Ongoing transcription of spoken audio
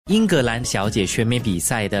英格兰小姐选美比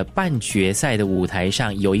赛的半决赛的舞台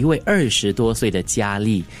上，有一位20多岁的佳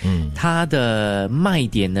丽，她的卖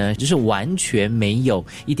点呢，就是完全没有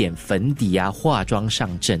一点粉底啊、化妆上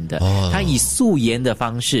阵的，她以素颜的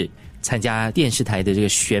方式参加电视台的这个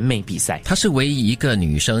选美比赛。她是唯一一个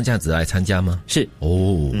女生这样子来参加吗？是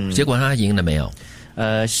结果她赢了没有？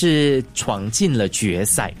是闯进了决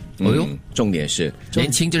赛。重点是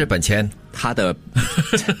年轻就是本钱，他的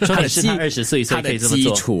20岁，所以可以这么做。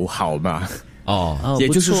基础好嘛？也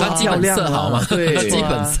就是说基本色好吗？对，基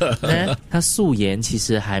本色。他素颜其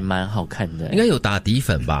实还蛮好看的，应该有打底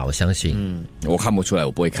粉吧？我相信。我看不出来，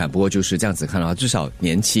我不会看。不过就是这样子看的话，至少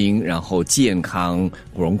年轻，然后健康，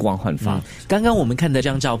容光焕发。刚刚我们看的这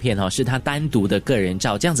张照片是他单独的个人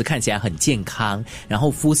照，这样子看起来很健康，然后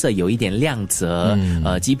肤色有一点亮泽，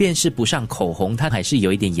即便是不上口红，它还是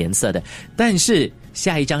有一点颜色的。但是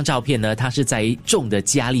下一张照片呢，他是在众的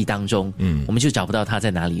佳丽当中，我们就找不到他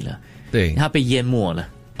在哪里了。对，他被淹没了。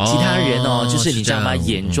其他人就是你知道吗？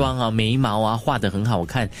眼妆啊、眉毛啊画得很好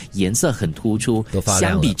看，颜色很突出。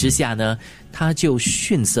相比之下呢，他就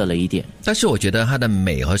逊色了一点。但是我觉得他的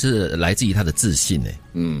美还是来自于他的自信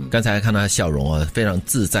刚才看他的笑容非常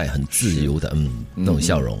自在、很自由的那种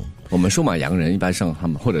笑容。我们数码洋人一般上他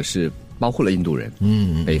们或者是包括了印度人，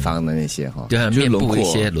北方的那些对，面部一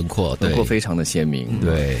些轮廓非常的鲜明。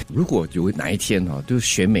对，如果有哪一天就是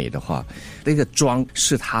选美的话，那个妆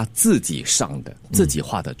是他自己上的，自己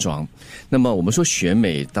化的妆。那么我们说选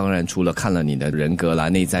美，当然除了看了你的人格啦、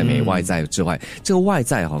内在美、外在之外，这个外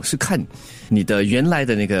在是看你的原来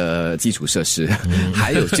的那个基础设施，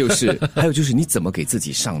还有就是你怎么给自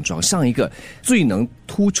己上妆，上一个最能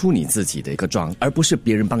突出你自己的一个妆，而不是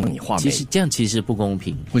别人帮你画美。其实这样其实不公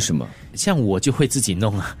平。为什么？像我就会自己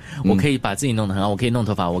弄啊，我可以把自己弄得很好，我可以弄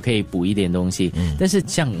头发，我可以补一点东西。但是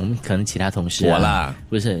像我们可能其他同事我啦，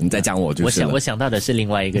不是你在讲我就是我想到的是另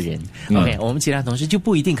外一个人。OK， 我们其他同事就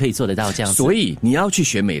不一定可以做得到这样子。所以你要去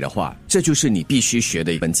学美的话，这就是你必须学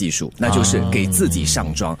的一门技术，那就是给自己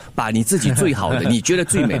上妆，把你自己最好的、你觉得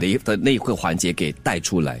最美的那一个环节给带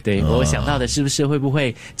出来。对，我想到的是不是会不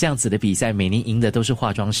会这样子的比赛，每年赢的都是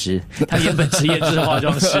化妆师？他原本职业就是化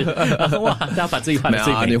妆师，哇，他把自己画得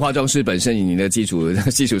最美。你化妆师本身你的基础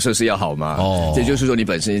设施要好嘛？这就是说你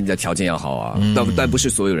本身的条件要好啊。但不是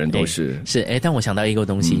所有人都是。但我想到一个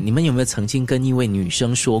东西，你们有没有曾经跟一位女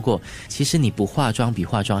生说过，其实你不化妆比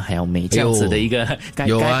化妆还要美，这样子的一个该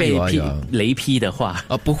被雷劈的话？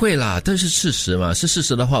不会啦，但是事实嘛，是事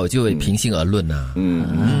实的话，我就会平心而论啊。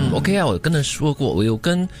OK 啊，我跟人说过，我有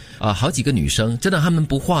跟好几个女生，真的她们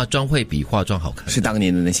不化妆会比化妆好看。是当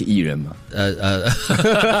年的那些艺人吗？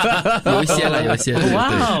有一些啦，有一些。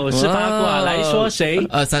哇，是八卦，来说谁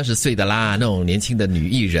？30岁的啦，那种年轻的女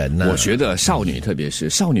艺人呢？我觉得少女，特别是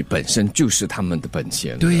少女本身就是她们的本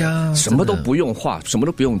钱。对呀，什么都不用画，什么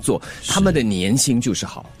都不用做，她们的年轻就是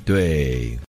好。对。